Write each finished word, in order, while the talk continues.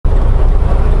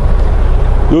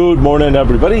Good morning,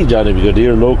 everybody. Johnny Good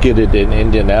here, located in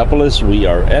Indianapolis. We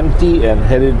are empty and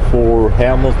headed for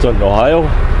Hamilton, Ohio.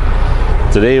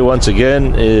 Today, once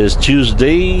again, is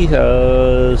Tuesday,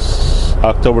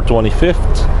 October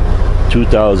 25th,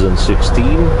 2016.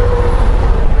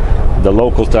 The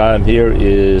local time here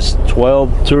is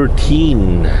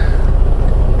 12:13.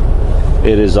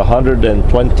 It is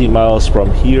 120 miles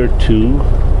from here to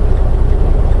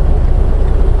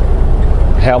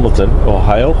Hamilton,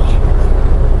 Ohio.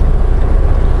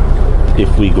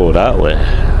 If we go that way,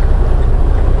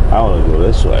 I want to go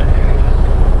this way.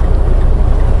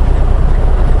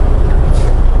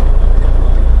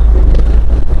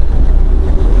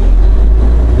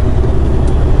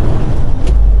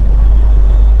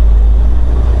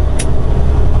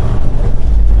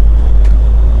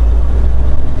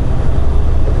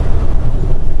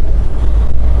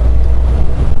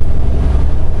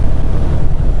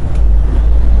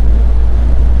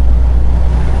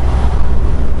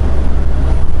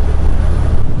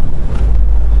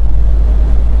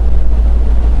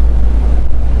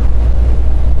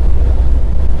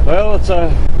 Well, it's a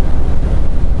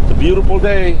beautiful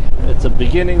day. It's the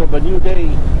beginning of a new day.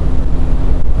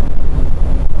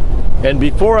 And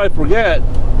before I forget,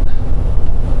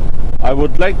 I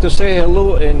would like to say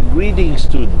hello and greetings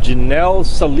to Genelle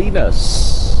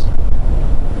Salinas.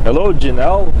 Hello,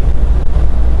 Genelle.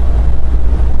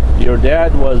 Your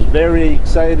dad was very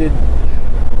excited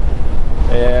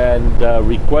and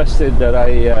requested that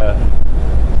I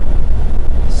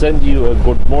send you a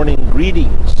good morning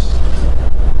greetings.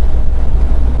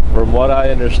 From what I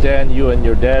understand, you and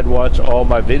your dad watch all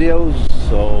my videos,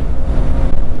 so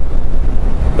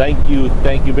thank you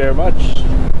very much.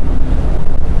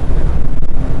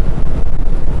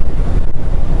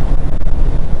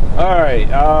 Alright,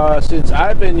 since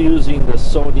I've been using the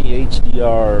Sony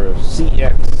HDR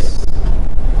CX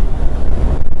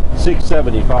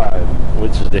 675,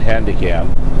 which is the Handycam,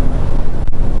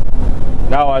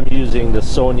 now I'm using the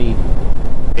Sony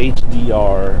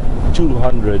HDR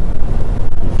 200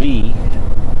 V.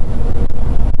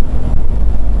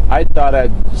 I thought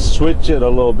I'd switch it a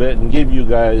little bit and give you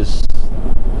guys,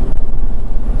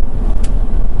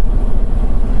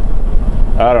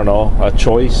 I don't know, a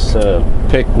choice.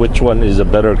 Pick which one is a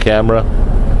better camera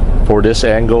for this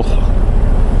angle.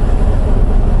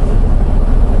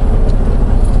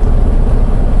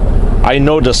 I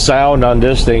know the sound on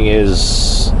this thing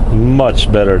is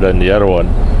much better than the other one.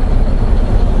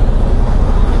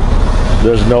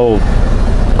 There's no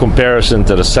comparison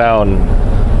to the sound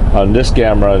on this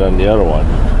camera than the other one.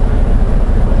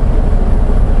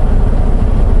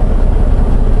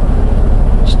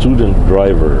 Student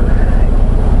driver.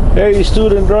 Hey,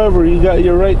 student driver, you got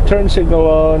your right turn signal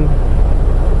on.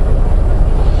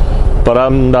 But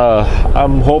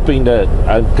I'm hoping that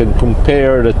I can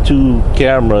compare the two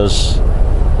cameras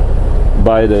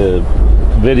by the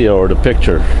video or the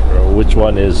picture, or which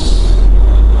one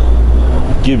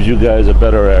gives you guys a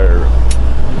better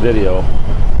video.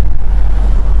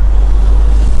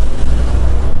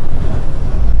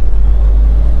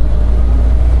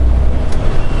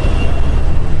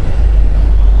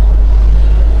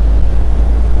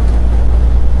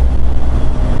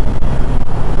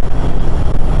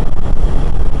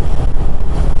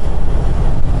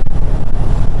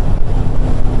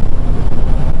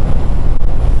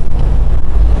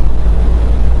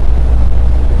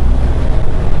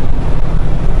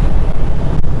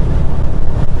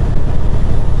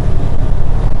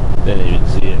 Didn't even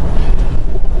see it.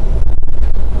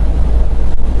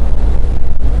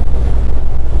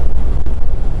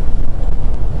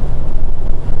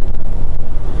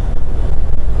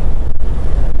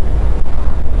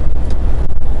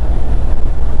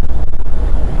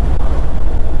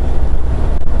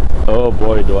 Oh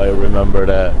boy, do I remember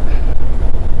that.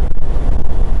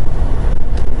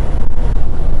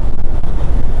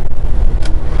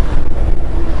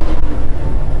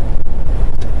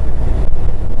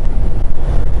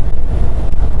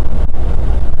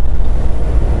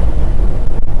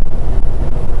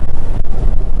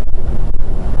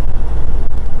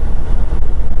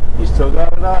 Still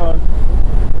got it on.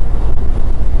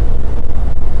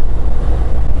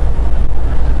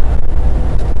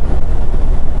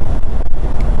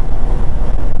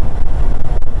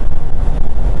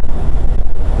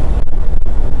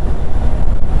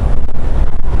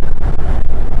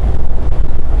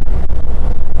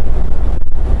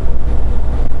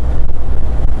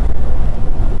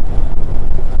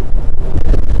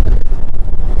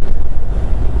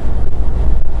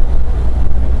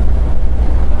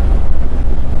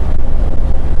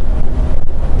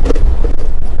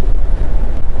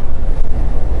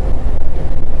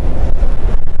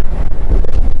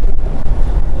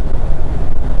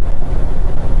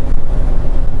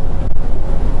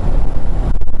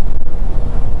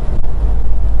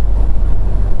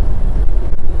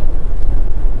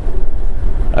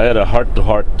 I had a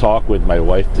heart-to-heart talk with my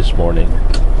wife this morning.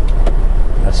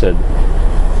 I said,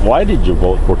 why did you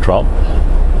vote for Trump?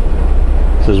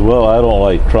 She says, well, I don't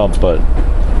like Trump, but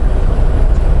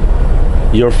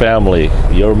your family,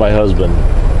 you're my husband.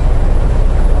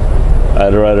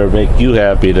 I'd rather make you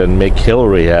happy than make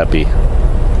Hillary happy.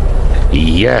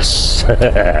 Yes!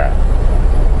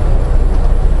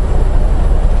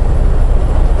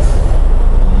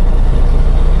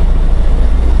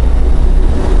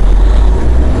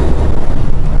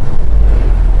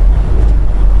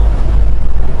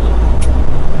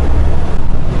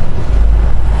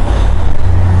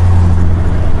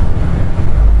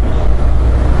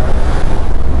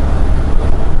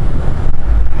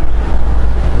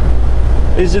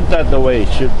 Isn't that the way it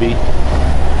should be?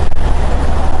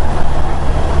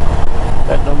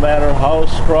 That no matter how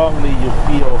strongly you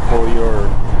feel for your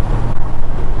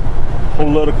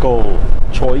political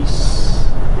choice,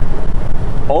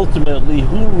 ultimately,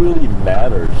 who really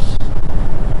matters?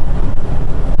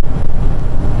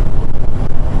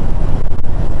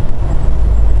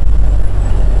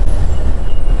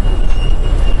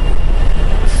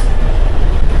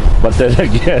 But then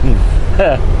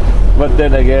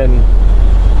again,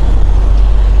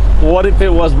 what if it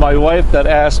was my wife that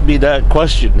asked me that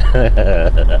question?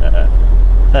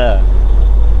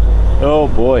 Oh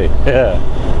boy.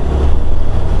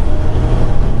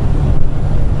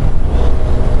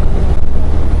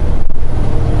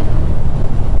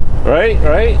 Right?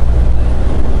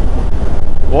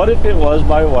 What if it was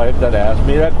my wife that asked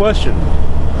me that question?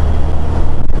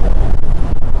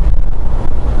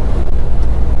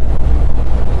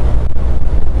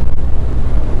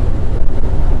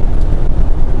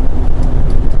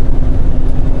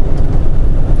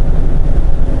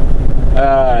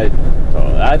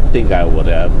 I think I would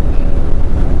have.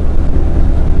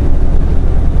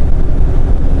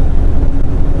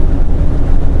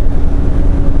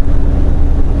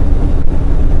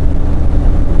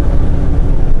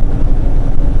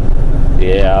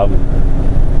 Yeah,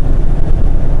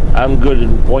 I'm good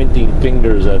in pointing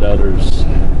fingers at others.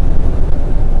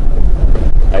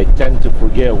 I tend to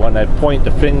forget when I point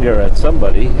a finger at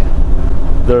somebody,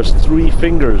 there's 3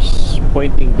 fingers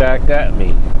pointing back at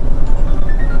me.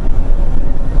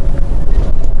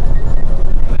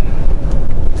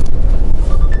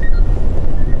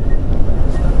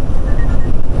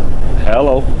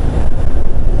 Hello.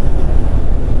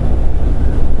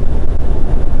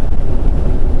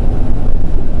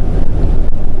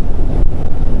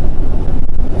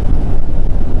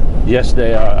 Yes,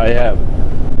 they are. I have.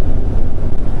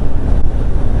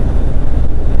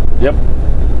 Yep.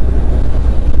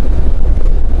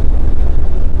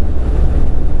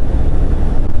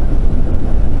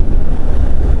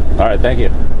 All right, thank you.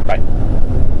 Bye.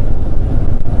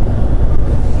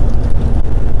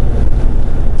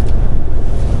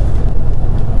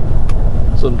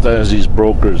 Sometimes these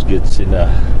brokers gets in a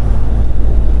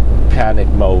panic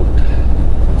mode.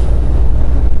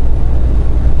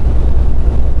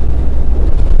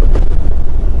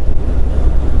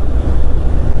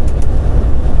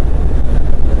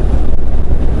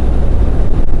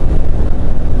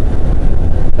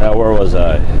 Now, where was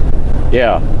I?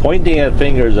 Yeah, pointing at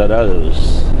fingers at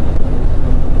others.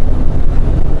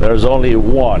 There's only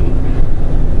one.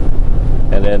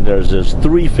 And then there's just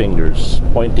 3 fingers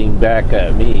pointing back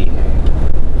at me.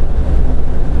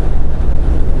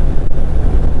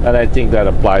 And I think that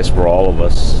applies for all of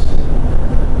us.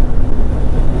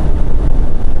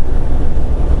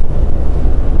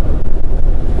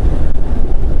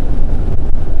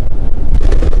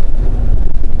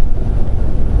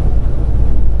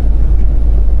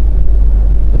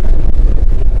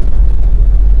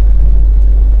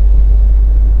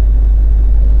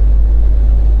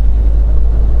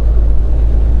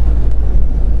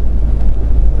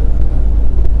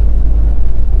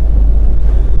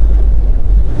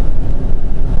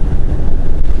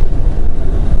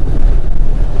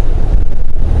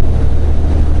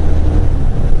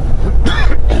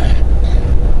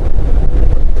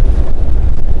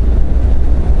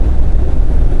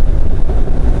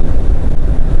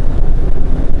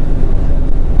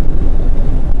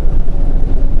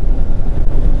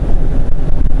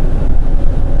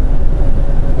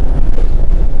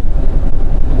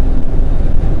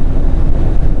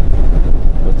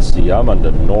 I'm on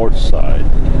the north side,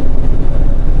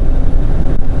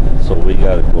 so we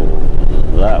gotta go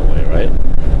that way, right?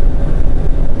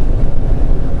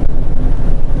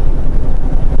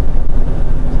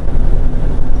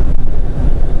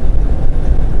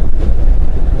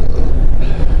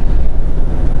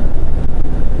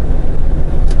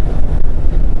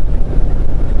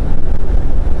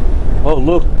 Oh,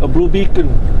 look, a Blue Beacon.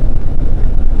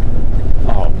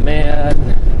 Oh man.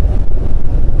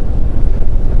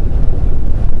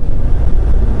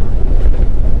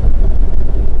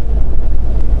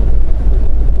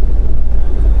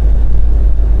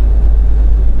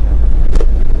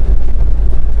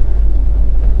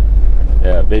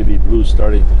 Yeah, baby Blue's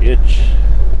starting to itch.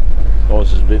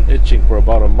 Nose has been itching for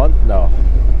about a month now.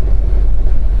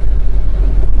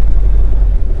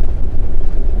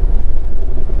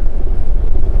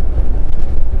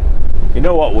 You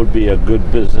know what would be a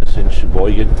good business in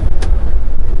Sheboygan?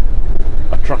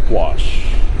 A truck wash.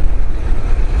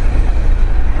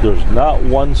 There's not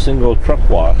one single truck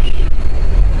wash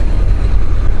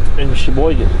in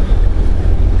Sheboygan.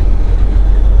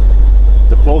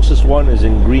 The closest one is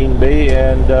in Green Bay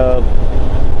and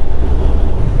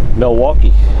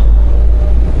Milwaukee.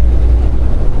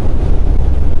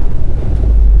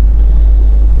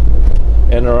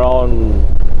 And around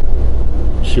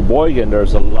Sheboygan,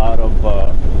 there's a lot of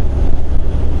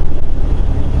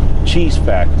cheese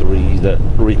factories that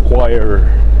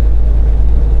require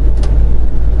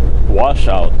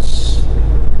washouts.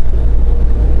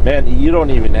 Man, you don't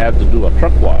even have to do a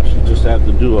truck wash. You just have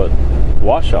to do a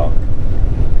washout.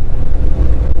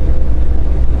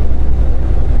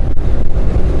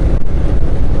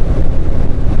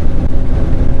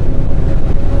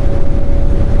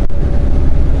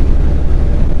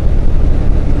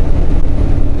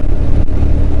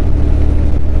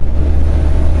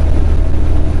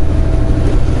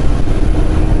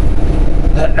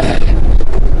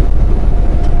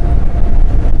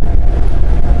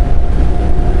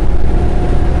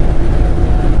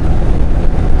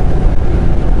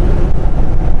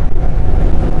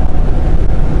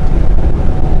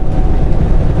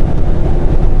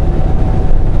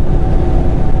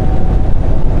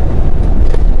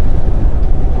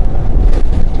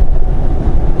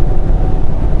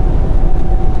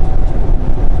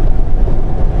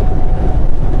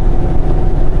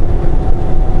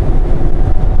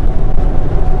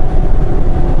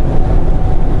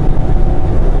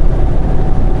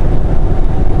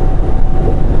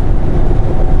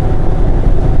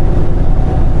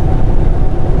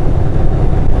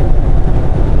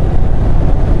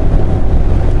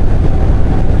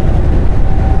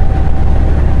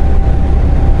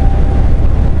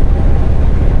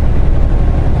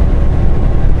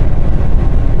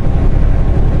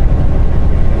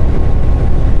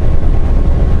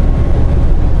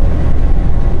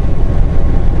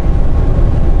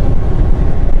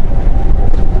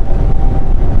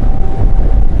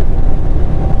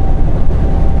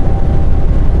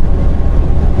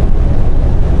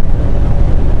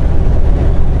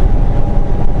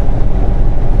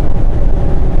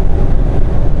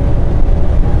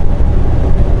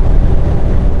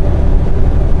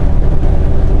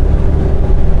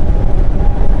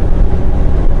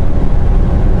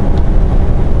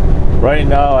 Right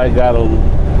now I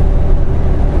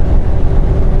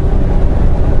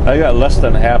got less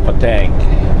than half a tank.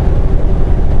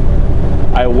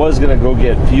 I was gonna go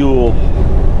get fuel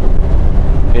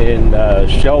in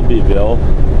Shelbyville,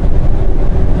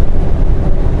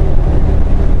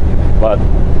 but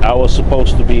I was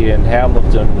supposed to be in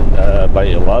Hamilton by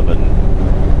 11,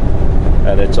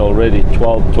 and it's already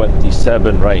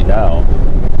 12:27 right now.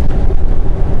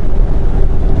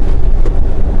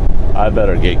 I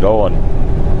better get going.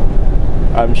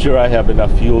 I'm sure I have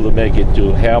enough fuel to make it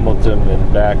to Hamilton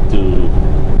and back to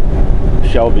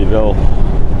Shelbyville,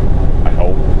 I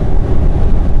hope.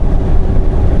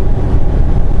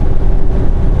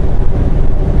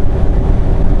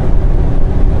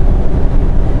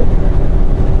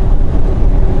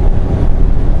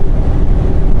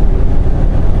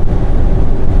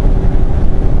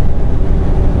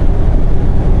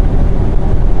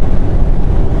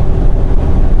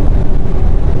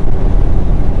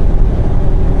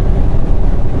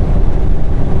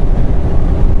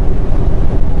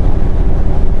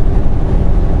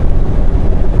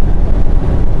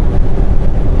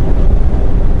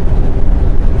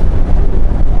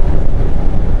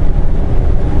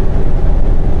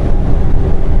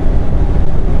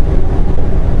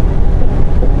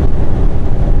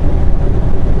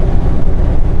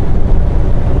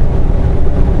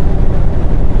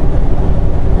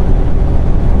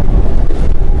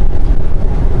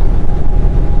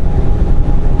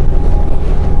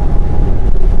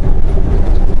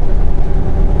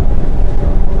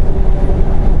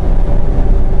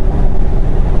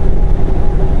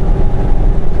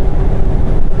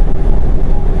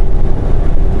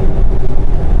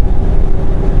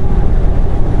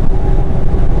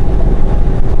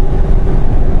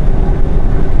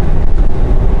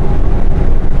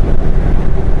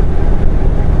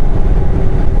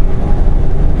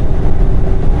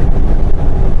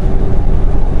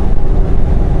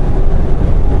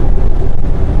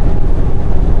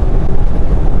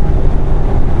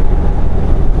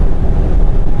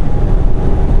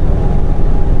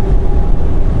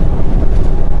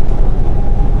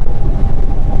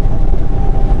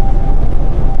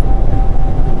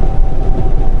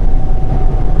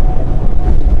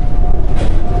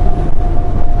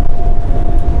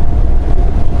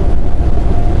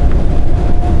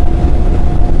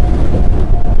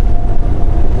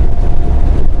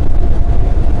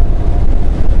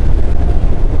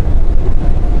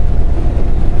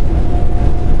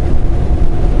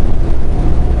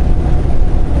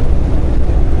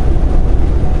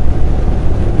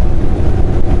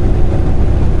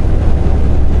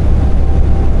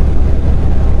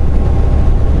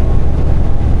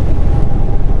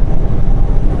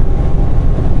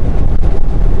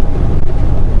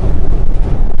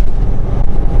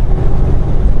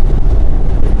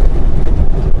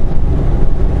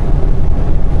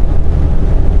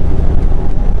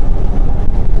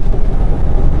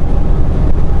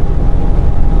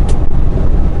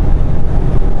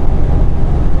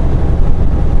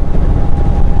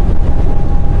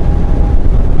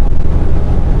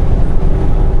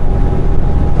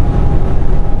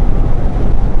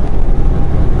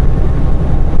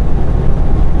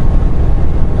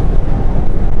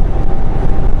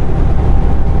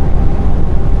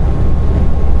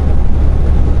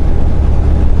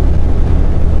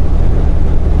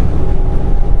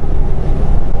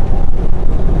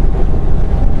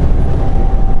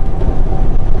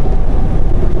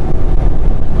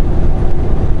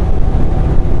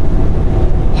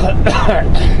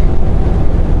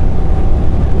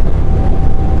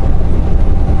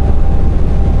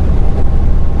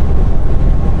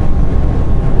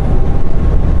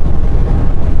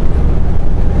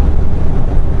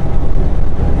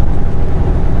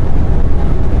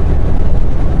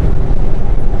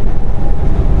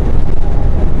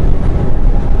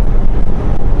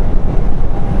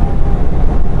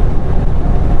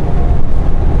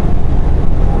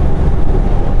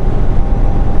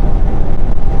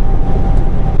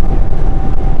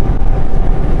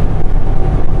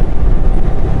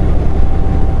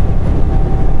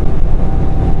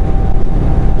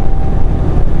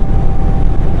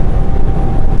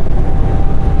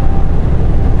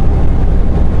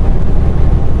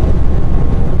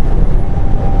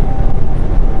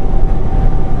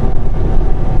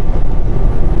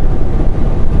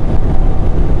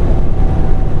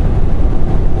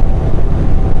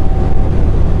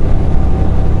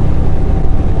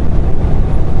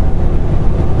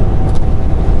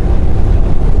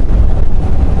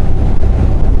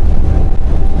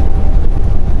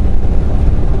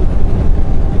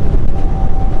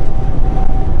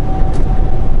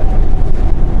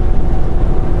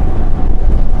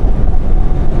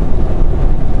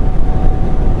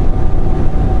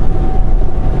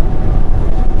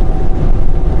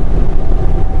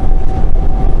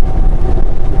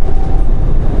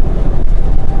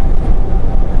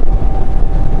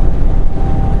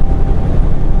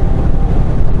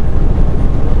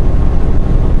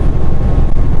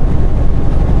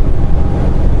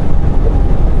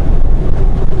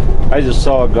 I just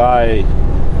saw a guy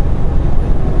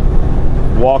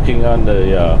walking on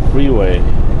the freeway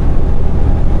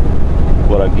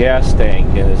with a gas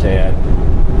tank in his hand,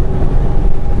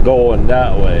 going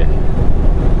that way.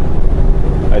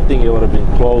 I think it would have been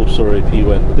closer if he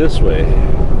went this way.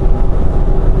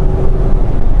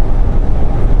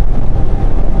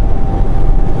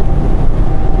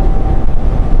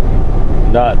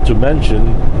 Not to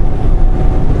mention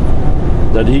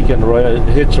that he can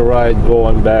hitch a ride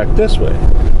going back this way.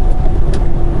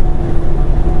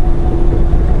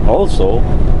 Also,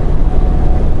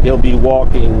 he'll be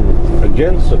walking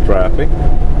against the traffic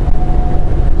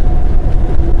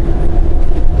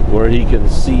where he can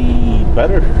see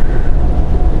better.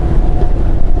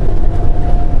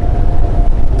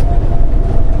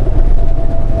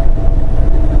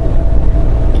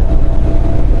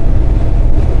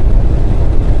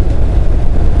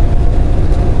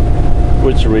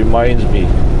 Which reminds me,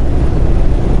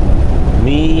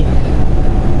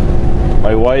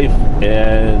 my wife,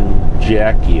 and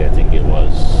Jackie, I think it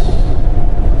was.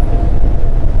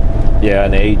 Yeah,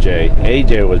 and AJ.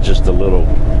 AJ was just a little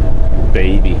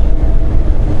baby.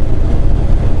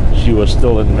 She was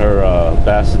still in her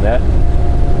bassinet.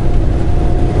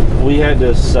 We had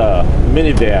this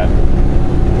minivan,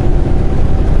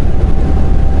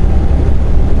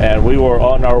 and we were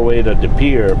on our way to the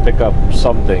pier, pick up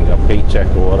something, a paycheck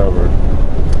or whatever.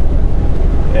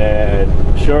 And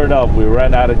sure enough, we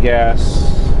ran out of gas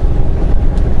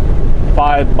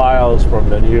 5 miles from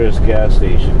the nearest gas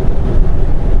station.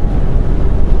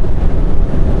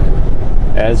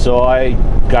 And so I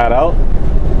got out,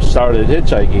 started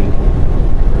hitchhiking,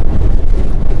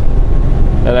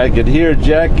 and I could hear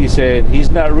Jackie saying,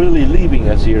 "He's not really leaving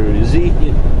us here, is he?"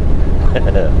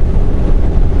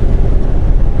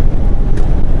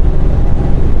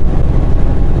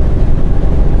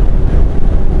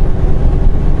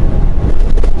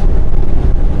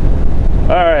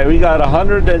 Alright, we got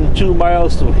 102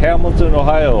 miles to Hamilton,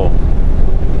 Ohio.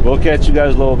 We'll catch you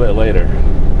guys a little bit later.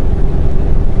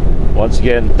 Once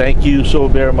again, thank you so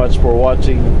very much for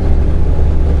watching.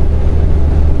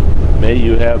 May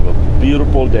you have a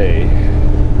beautiful day.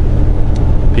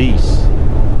 Peace.